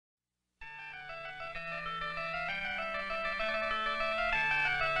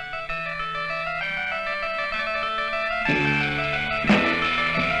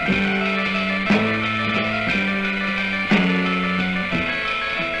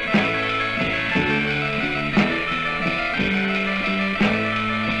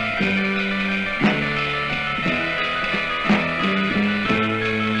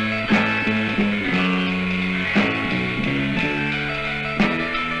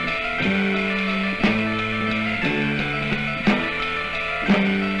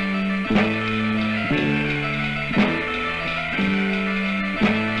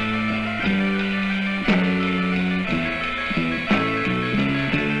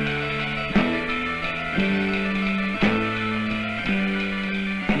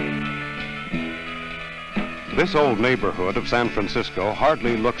This old neighborhood of San Francisco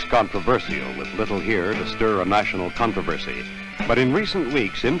hardly looks controversial, with little here to stir a national controversy. But in recent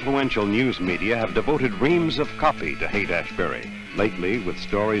weeks, influential news media have devoted reams of copy to Haight-Ashbury, lately with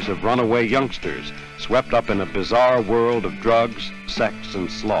stories of runaway youngsters swept up in a bizarre world of drugs, sex,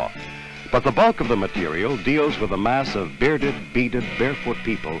 and sloth. But the bulk of the material deals with a mass of bearded, beaded, barefoot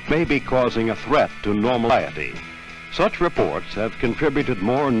people maybe causing a threat to normality. Such reports have contributed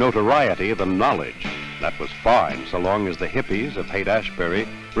more notoriety than knowledge. That was fine so long as the hippies of Haight-Ashbury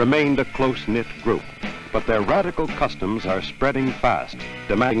remained a close-knit group. But their radical customs are spreading fast,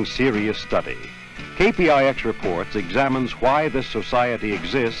 demanding serious study. KPIX Reports examines why this society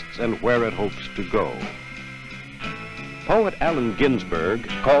exists and where it hopes to go. Poet Allen Ginsberg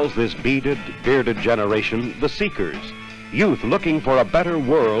calls this beaded, bearded generation the seekers, youth looking for a better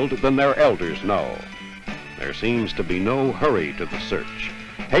world than their elders know. There seems to be no hurry to the search.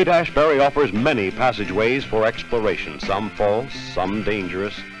 Haight-Ashbury offers many passageways for exploration, some false, some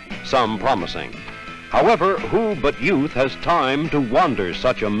dangerous, some promising. However, who but youth has time to wander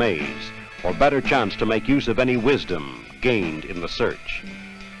such a maze, or better chance to make use of any wisdom gained in the search?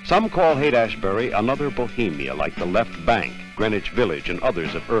 Some call Haight-Ashbury another Bohemia, like the Left Bank, Greenwich Village, and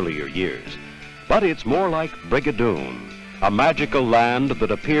others of earlier years. But it's more like Brigadoon, a magical land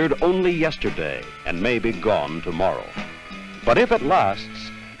that appeared only yesterday and may be gone tomorrow. But if it lasts,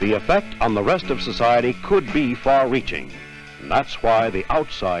 the effect on the rest of society could be far-reaching. And that's why the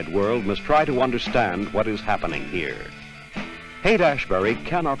outside world must try to understand what is happening here. Haight-Ashbury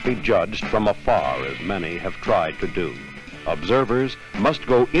cannot be judged from afar, as many have tried to do. Observers must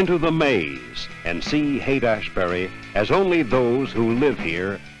go into the maze and see Haight-Ashbury as only those who live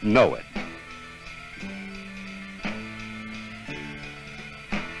here know it.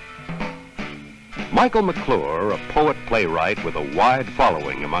 Michael McClure, a poet-playwright with a wide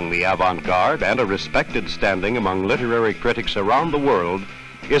following among the avant-garde and a respected standing among literary critics around the world,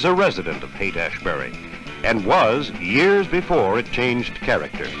 is a resident of Haight-Ashbury, and was years before it changed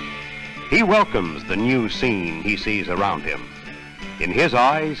character. He welcomes the new scene he sees around him. In his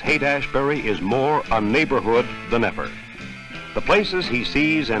eyes, Haight-Ashbury is more a neighborhood than ever. The places he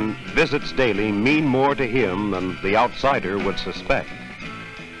sees and visits daily mean more to him than the outsider would suspect.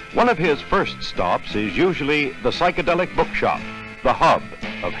 One of his first stops is usually the psychedelic bookshop, the hub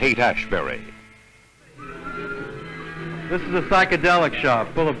of Haight-Ashbury. This is a psychedelic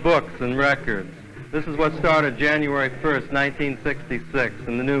shop full of books and records. This is what started January 1st, 1966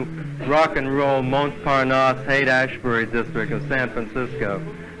 in the new rock and roll Montparnasse Haight-Ashbury district of San Francisco.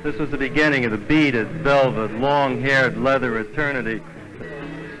 This was the beginning of the beaded, velvet, long-haired leather eternity.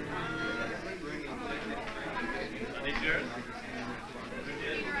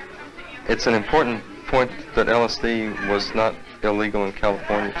 It's an important point that LSD was not illegal in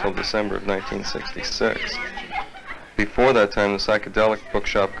California until December of 1966. Before that time, the psychedelic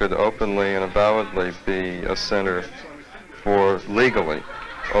bookshop could openly and avowedly be a center for, legally,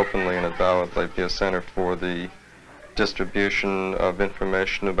 openly and avowedly be a center for the distribution of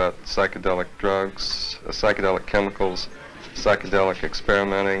information about psychedelic drugs, psychedelic chemicals, psychedelic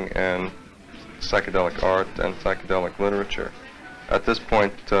experimenting, and psychedelic art and psychedelic literature. At this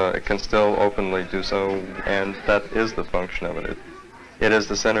point, it can still openly do so, and that is the function of it. It is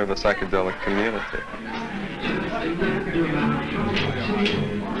the center of a psychedelic community.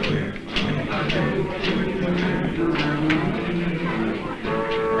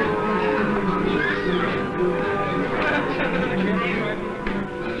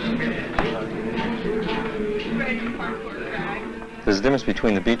 There's a difference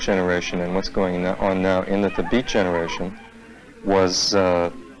between the Beat generation and what's going on now, in that the Beat generation was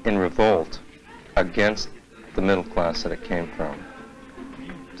in revolt against the middle class that it came from.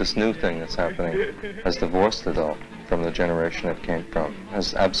 This new thing that's happening has divorced it all from the generation it came from,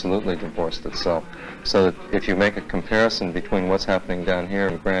 has absolutely divorced itself. So that if you make a comparison between what's happening down here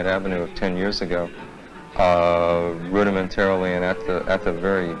in Grant Avenue of 10 years ago, rudimentarily and at the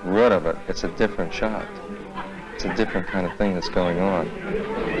very root of it, it's a different shot. It's a different kind of thing that's going on.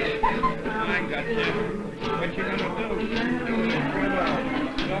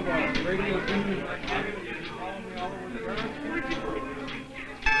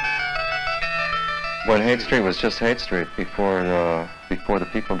 When Haight Street was just Haight Street before the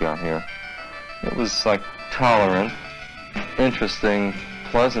people got here, it was like tolerant, interesting,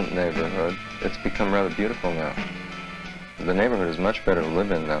 unpleasant neighborhood, it's become rather beautiful now. The neighborhood is much better to live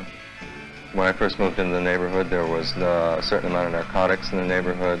in now. When I first moved into the neighborhood, there was a certain amount of narcotics in the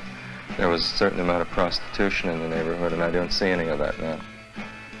neighborhood. There was a certain amount of prostitution in the neighborhood, and I don't see any of that now.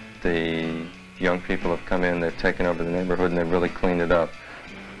 The young people have come in, they've taken over the neighborhood, and they've really cleaned it up.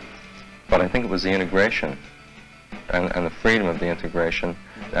 But I think it was the integration and the freedom of the integration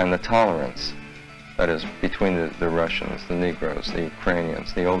and the tolerance, that is, between the Russians, the Negroes, the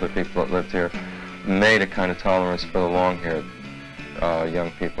Ukrainians, the older people that lived here, made a kind of tolerance for the long-haired young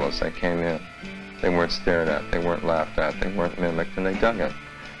people as they came in. They weren't stared at, they weren't laughed at, they weren't mimicked, and they dug it.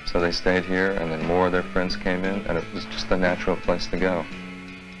 So they stayed here, and then more of their friends came in, and it was just a natural place to go.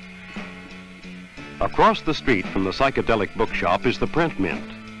 Across the street from the psychedelic bookshop is the print mint,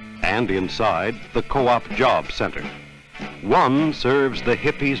 and inside, the co-op job center. One serves the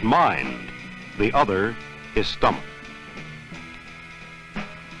hippie's mind, the other his stomach.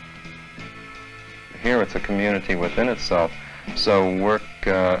 Here it's a community within itself, so work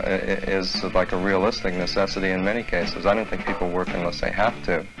is like a realistic necessity in many cases. I don't think people work unless they have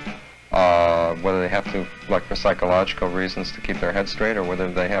to. Whether they have to, like, for psychological reasons to keep their head straight, or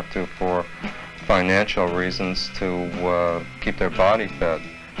whether they have to for financial reasons to keep their body fit.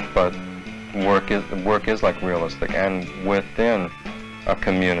 But work is like realistic, and within a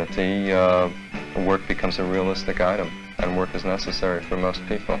community, work becomes a realistic item, and work is necessary for most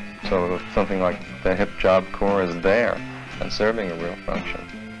people. So something like the Hip Job Corps is there and serving a real function.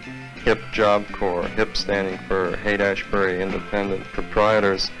 Hip Job Corps, HIP standing for Haight-Ashbury Independent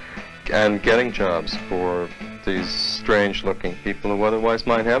Proprietors, and getting jobs for these strange-looking people who otherwise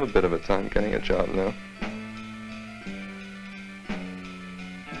might have a bit of a time getting a job now.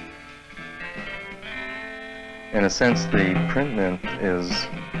 In a sense, the print mint is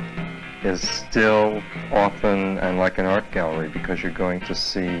still often and like an art gallery, because you're going to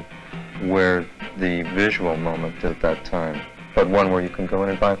see where the visual moment at that time, but one where you can go in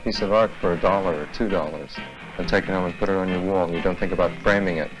and buy a piece of art for $1 or $2 and take it home and put it on your wall, and you don't think about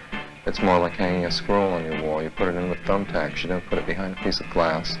framing it. It's more like hanging a scroll on your wall. You put it in with thumbtacks. You don't put it behind a piece of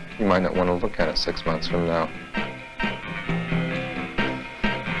glass. You might not want to look at it 6 months from now.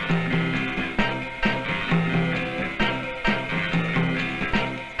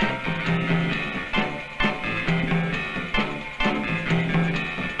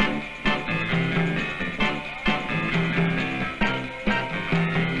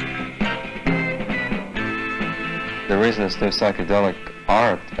 The reason this new psychedelic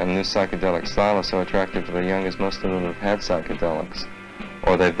art and new psychedelic style is so attractive to the young is most of them have had psychedelics,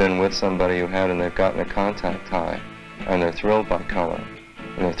 or they've been with somebody who had, and they've gotten a contact high, and they're thrilled by color,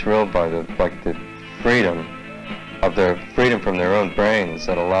 and they're thrilled by the freedom from their own brains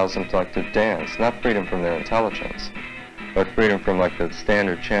that allows them to dance, not freedom from their intelligence, but freedom from the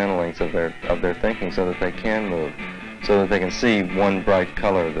standard channelings of their thinking, so that they can move, so that they can see one bright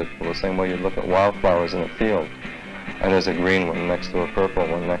color, that the same way you look at wildflowers in a field. And there's a green one next to a purple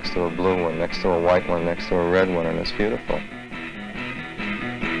one, next to a blue one, next to a white one, next to a red one, and it's beautiful.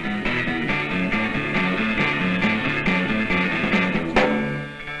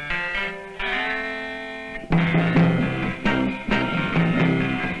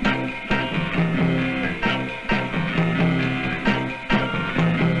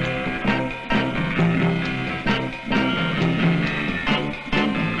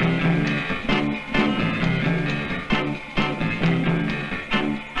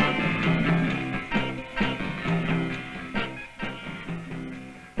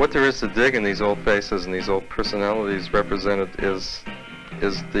 What there is to dig in these old faces and these old personalities represented is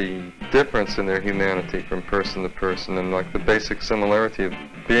the difference in their humanity from person to person, and the basic similarity of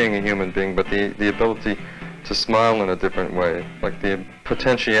being a human being, but the ability to smile in a different way, the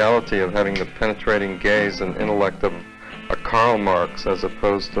potentiality of having the penetrating gaze and intellect of a Karl Marx, as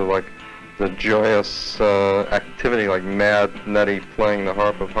opposed to the joyous activity like Mad Nutty playing the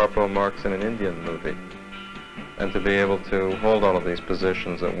harp of Harpo Marx in an Indian movie. And to be able to hold all of these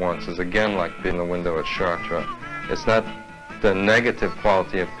positions at once is again like being in the window at Chartres. It's not the negative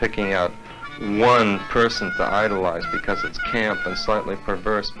quality of picking out one person to idolize because it's camp and slightly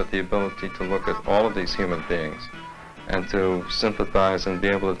perverse, but the ability to look at all of these human beings and to sympathize and be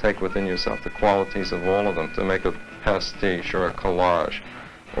able to take within yourself the qualities of all of them, to make a pastiche or a collage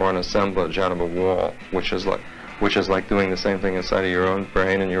or an assemblage out of a wall, which is like doing the same thing inside of your own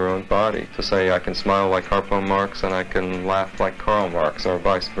brain and your own body, to say I can smile like Harpo Marx and I can laugh like Karl Marx, or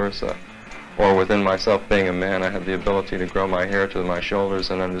vice versa. Or within myself, being a man, I have the ability to grow my hair to my shoulders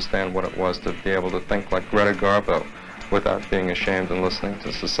and understand what it was to be able to think like Greta Garbo without being ashamed and listening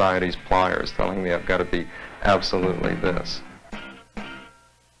to society's pliers telling me I've got to be absolutely this.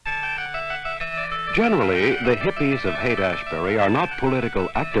 Generally, the hippies of Haight-Ashbury are not political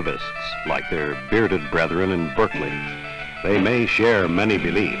activists like their bearded brethren in Berkeley. They may share many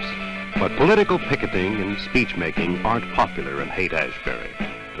beliefs, but political picketing and speech-making aren't popular in Haight-Ashbury.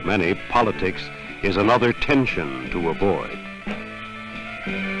 To many, politics is another tension to avoid.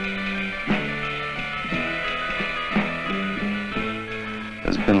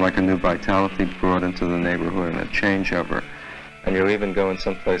 There's been like a new vitality brought into the neighborhood and a changeover. And you'll even go in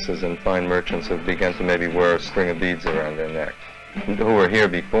some places and find merchants who begin to maybe wear a string of beads around their neck, who were here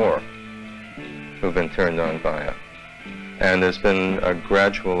before, who've been turned on by it. And there's been a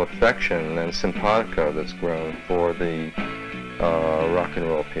gradual affection and simpatico that's grown for the rock and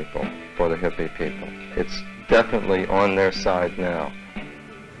roll people, for the hippie people. It's definitely on their side now.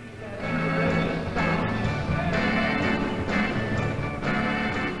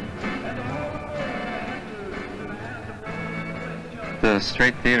 The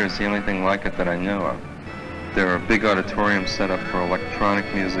Straight Theater is the only thing like it that I know of. There are big auditoriums set up for electronic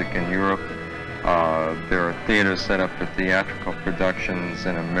music in Europe. There are theaters set up for theatrical productions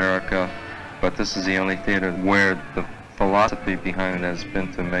in America, but this is the only theater where the philosophy behind it has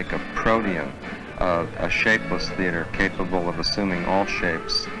been to make a protean, a shapeless theater capable of assuming all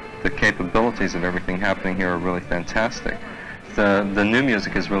shapes. The capabilities of everything happening here are really fantastic. The new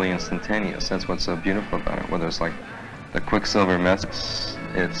music is really instantaneous. That's what's so beautiful about it, whether it's like the Quicksilver message,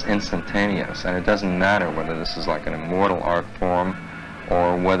 it's instantaneous, and it doesn't matter whether this is like an immortal art form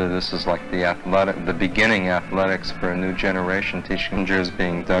or whether this is like the beginning athletics for a new generation, teenagers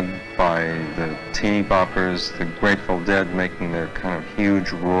being dug by the teeny boppers, the Grateful Dead making their kind of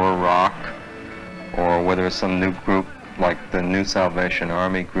huge roar rock, or whether it's some new group like the New Salvation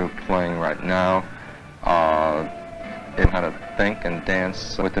Army group playing right now. In how to think and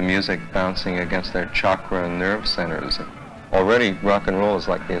dance with the music bouncing against their chakra and nerve centers. Already rock and roll is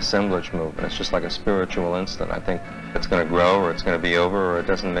like the assemblage movement. It's just like a spiritual instant. I think it's going to grow or it's going to be over or it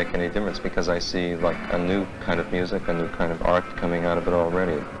doesn't make any difference because I see like a new kind of music, a new kind of art coming out of it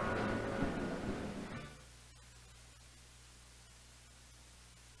already.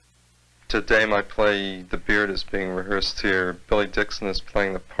 Today my play, The Beard, is being rehearsed here. Billy Dixon is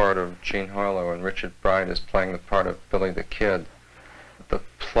playing the part of Jean Harlow and Richard Bright is playing the part of Billy the Kid. The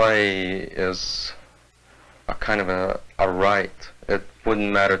play is a kind of a rite. It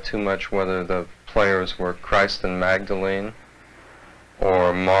wouldn't matter too much whether the players were Christ and Magdalene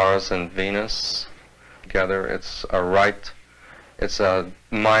or Mars and Venus together. It's a rite. It's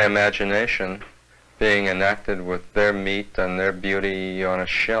my imagination being enacted with their meat and their beauty on a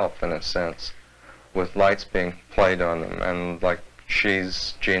shelf, in a sense, with lights being played on them, and like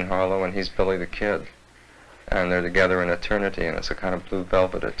she's Jean Harlow and he's Billy the Kid, and they're together in eternity, and it's a kind of blue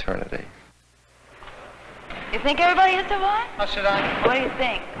velvet eternity. You think everybody hits a one? How should I? What do you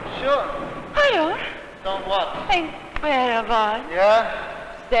think? Sure. I don't. Don't what? Think better of us.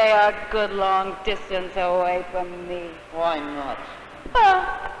 Yeah? Stay a good long distance away from me. Why not?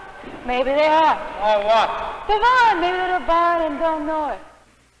 Well, maybe they are. Or what? Come on, maybe they're bad and don't know it.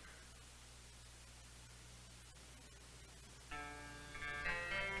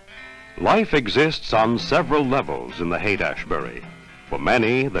 Life exists on several levels in the Haight-Ashbury. For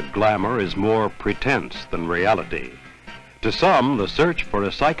many, the glamour is more pretense than reality. To some, the search for a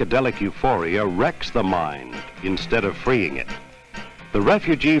psychedelic euphoria wrecks the mind instead of freeing it. The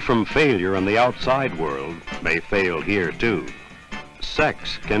refugee from failure in the outside world may fail here too.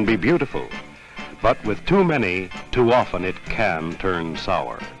 Sex can be beautiful, but with too many, too often it can turn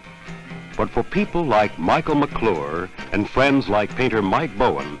sour. But for people like Michael McClure and friends like painter Mike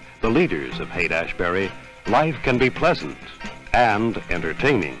Bowen, the leaders of Haight-Ashbury, life can be pleasant and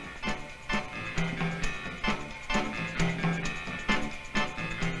entertaining.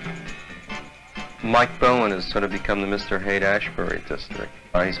 Mike Bowen has sort of become the Mr. Haight-Ashbury district.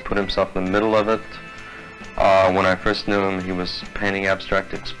 He's put himself in the middle of it. When I first knew him, he was painting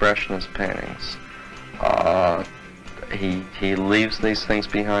abstract expressionist paintings. He leaves these things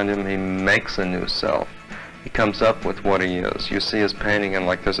behind him. He makes a new self. He comes up with what he is. You see his painting, and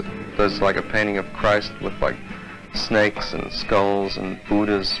like there's like a painting of Christ with like snakes and skulls and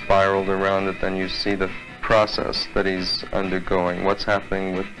Buddhas spiraled around it. Then you see the process that he's undergoing, what's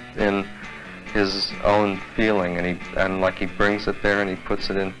happening within his own feeling, and like he brings it there and he puts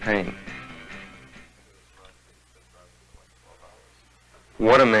it in paint.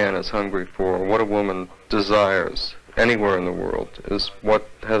 What a man is hungry for, what a woman desires anywhere in the world, is what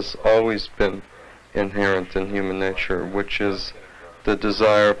has always been inherent in human nature, which is the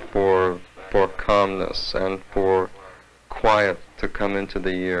desire for calmness and for quiet to come into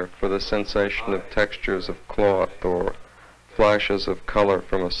the ear, for the sensation of textures of cloth or flashes of color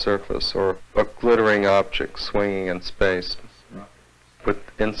from a surface, or a glittering object swinging in space with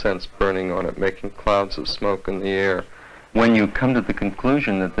incense burning on it, making clouds of smoke in the air. When you come to the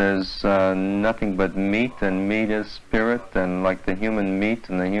conclusion that there's nothing but meat, and meat is spirit, and like the human meat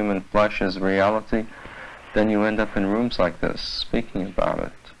and the human flesh is reality, then you end up in rooms like this, speaking about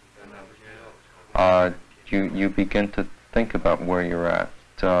it. You begin to think about where you're at.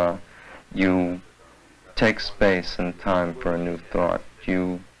 You take space and time for a new thought.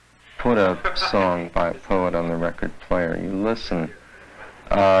 You put a song by a poet on the record player. You listen.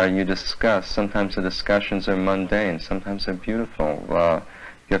 You discuss. Sometimes the discussions are mundane. Sometimes they're beautiful.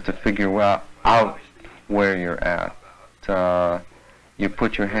 You have to figure out where you're at. You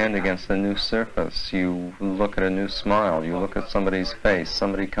put your hand against a new surface. You look at a new smile. You look at somebody's face.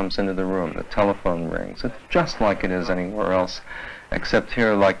 Somebody comes into the room. The telephone rings. It's just like it is anywhere else, except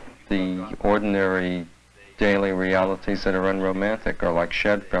here, like the ordinary daily realities that are unromantic are like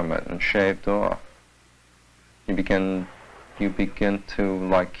shed from it and shaved off. You begin to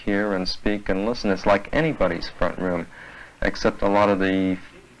like hear and speak and listen. It's like anybody's front room, except a lot of the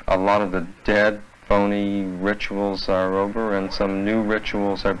dead, phony rituals are over, and some new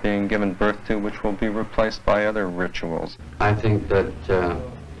rituals are being given birth to, which will be replaced by other rituals. I think that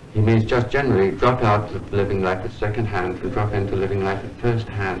he means just generally drop out of living life at second hand and drop into living life at first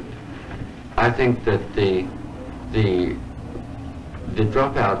hand. I think that the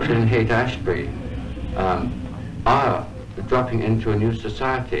dropouts in Haight-Ashbury are dropping into a new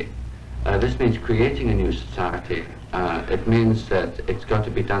society. This means creating a new society. It means that it's got to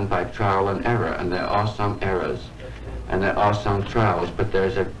be done by trial and error, and there are some errors and there are some trials, but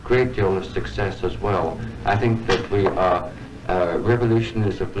there's a great deal of success as well. I think that we are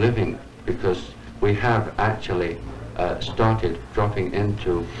revolutionaries of living because we have actually started dropping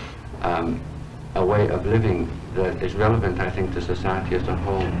into a way of living that is relevant, I think, to society as a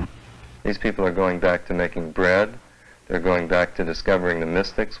whole. These people are going back to making bread. They're going back to discovering the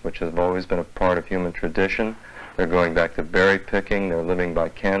mystics, which have always been a part of human tradition. They're going back to berry picking. They're living by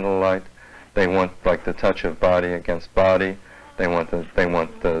candlelight. They want like the touch of body against body. They want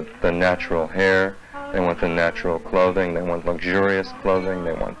the natural hair. They want the natural clothing. They want luxurious clothing.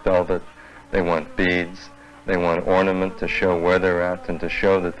 They want velvet. They want beads. They want ornament to show where they're at and to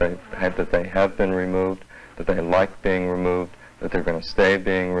show that they have been removed, that they like being removed, that they're going to stay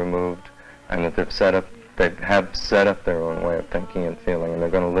being removed, and that they have set up their own way of thinking and feeling, and they're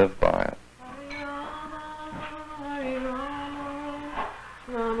going to live by it.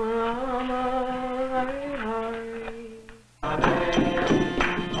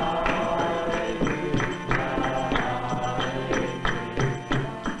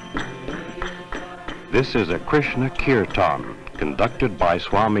 This is a Krishna Kirtan conducted by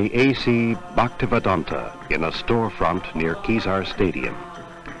Swami A.C. Bhaktivedanta in a storefront near Kezar Stadium.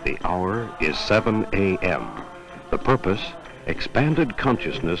 The hour is 7 a.m. The purpose, expanded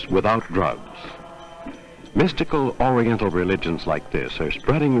consciousness without drugs. Mystical Oriental religions like this are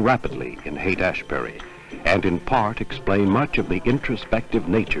spreading rapidly in Haight-Ashbury and in part explain much of the introspective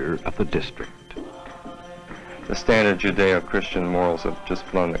nature of the district. The standard Judeo-Christian morals have just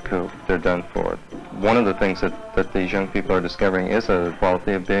blown the coop. They're done for. One of the things that these young people are discovering is a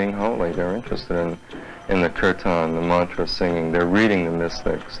quality of being holy. They're interested in the kirtan, the mantra singing. They're reading the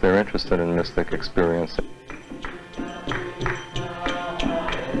mystics. They're interested in mystic experience.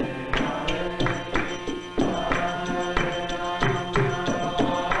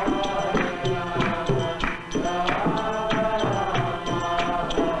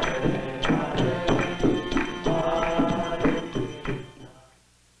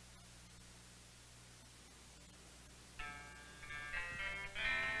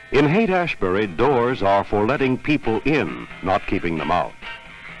 In Haight-Ashbury, doors are for letting people in, not keeping them out.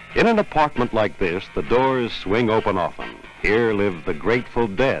 In an apartment like this, the doors swing open often. Here live the Grateful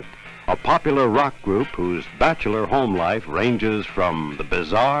Dead, a popular rock group whose bachelor home life ranges from the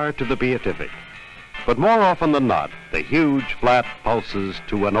bizarre to the beatific. But more often than not, the huge flat pulses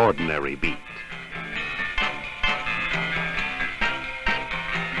to an ordinary beat.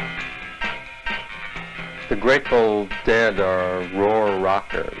 The Grateful Dead are roar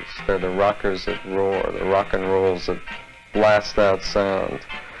rockers. They're the rockers that roar, the rock and rolls that blast out sound.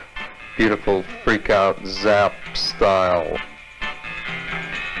 Beautiful freak out zap style.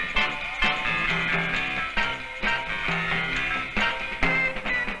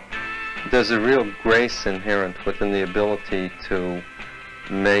 There's a real grace inherent within the ability to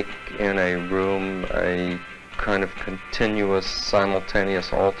make in a room a kind of continuous,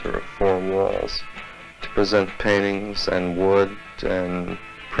 simultaneous altar of four walls, to present paintings and wood and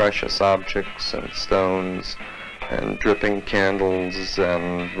precious objects and stones and dripping candles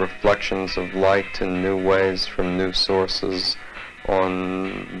and reflections of light in new ways from new sources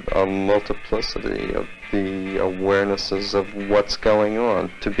on a multiplicity of the awarenesses of what's going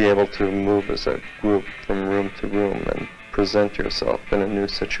on, to be able to move as a group from room to room and present yourself in a new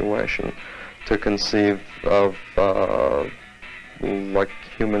situation, to conceive of like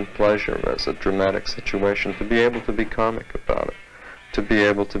human pleasure as a dramatic situation, to be able to be comic about it, to be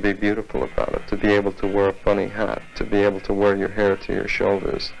able to be beautiful about it, to be able to wear a funny hat, to be able to wear your hair to your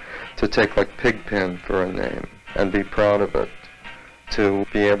shoulders, to take like Pigpen for a name and be proud of it, to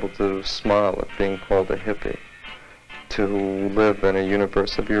be able to smile at being called a hippie, to live in a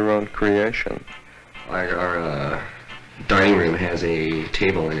universe of your own creation. Our dining room has a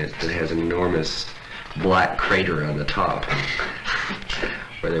table in it that has an enormous black crater on the top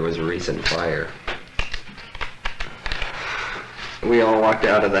where there was a recent fire. We all walked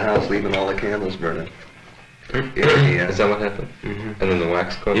out of the house leaving all the candles burning. Yeah. Is that what happened? Mm-hmm. And then the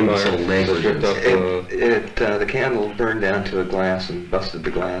wax caught Imbecile fire? negligence. The The candle burned down to a glass and busted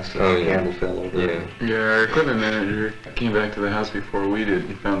the glass, and the candle fell over. Yeah. Yeah, our equipment manager came back to the house before we did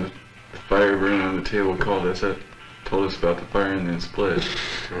and found the fire burning on the table, called us up, told us about the fire, and then split.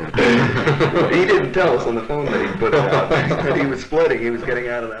 He didn't tell us on the phone that he put it out. That he was splitting, he was getting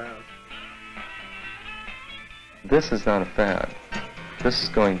out of the house. This is not a fad. This is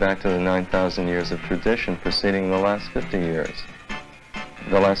going back to the 9,000 years of tradition preceding the last 50 years.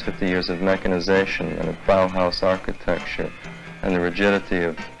 The last 50 years of mechanization and of Bauhaus architecture and the rigidity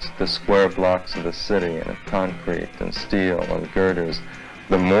of the square blocks of the city and of concrete and steel and girders.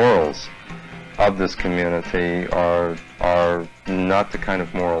 The morals of this community are not the kind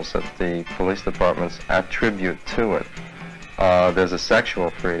of morals that the police departments attribute to it. There's a sexual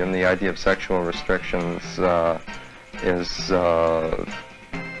freedom. The idea of sexual restrictions is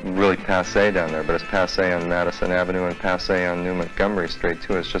really passé down there, but it's passé on Madison Avenue and passé on New Montgomery Street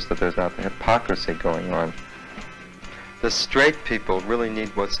too. It's just that there's not the hypocrisy going on. The straight people really need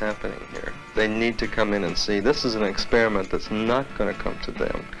what's happening here. They need to come in and see. This is an experiment that's not going to come to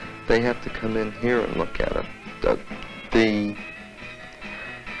them. They have to come in here and look at it. The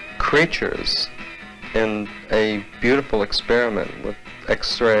creatures in a beautiful experiment with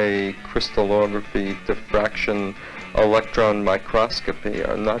X-ray, crystallography, diffraction, electron microscopy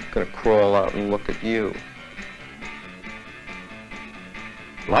are not going to crawl out and look at you.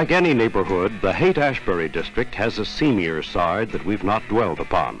 Like any neighborhood, the Haight-Ashbury district has a seamier side that we've not dwelled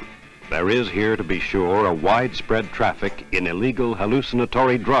upon. There is here, to be sure, a widespread traffic in illegal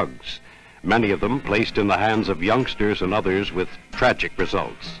hallucinatory drugs, many of them placed in the hands of youngsters and others with tragic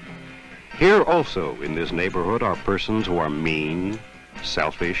results. Here also in this neighborhood are persons who are mean,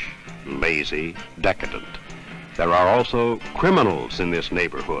 selfish, lazy, decadent. There are also criminals in this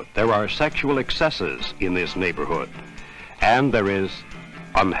neighborhood. There are sexual excesses in this neighborhood. And there is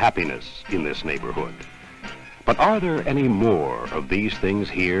unhappiness in this neighborhood. But are there any more of these things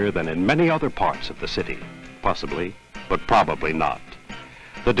here than in many other parts of the city? Possibly, but probably not.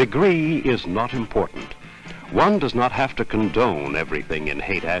 The degree is not important. One does not have to condone everything in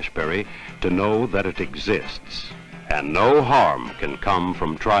Haight-Ashbury to know that it exists, and no harm can come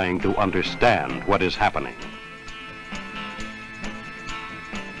from trying to understand what is happening.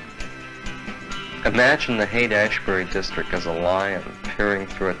 Imagine the Haight-Ashbury district as a lion peering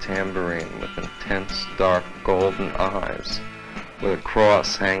through a tambourine with intense, dark, golden eyes, with a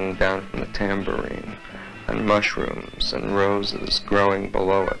cross hanging down from the tambourine, and mushrooms and roses growing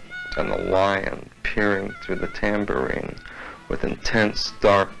below it, and the lion peering through the tambourine with intense,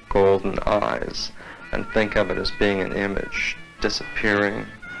 dark, golden eyes, and think of it as being an image, disappearing,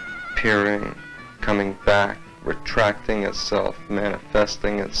 peering, coming back, retracting itself,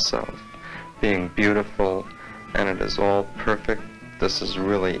 manifesting itself, being beautiful, and it is all perfect. This is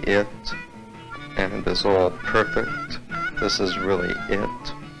really it, and it is all perfect. This is really it,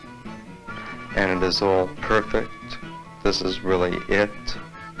 and it is all perfect. This is really it,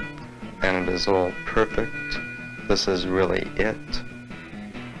 and it is all perfect. This is really it,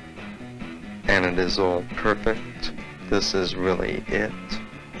 and it is all perfect. This is really it,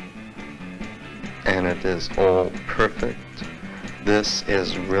 and it is all perfect. This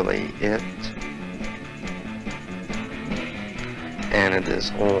is really it, and it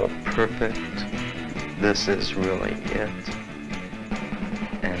is all perfect. This is really it,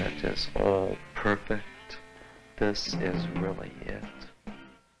 and it is all perfect. This is really it.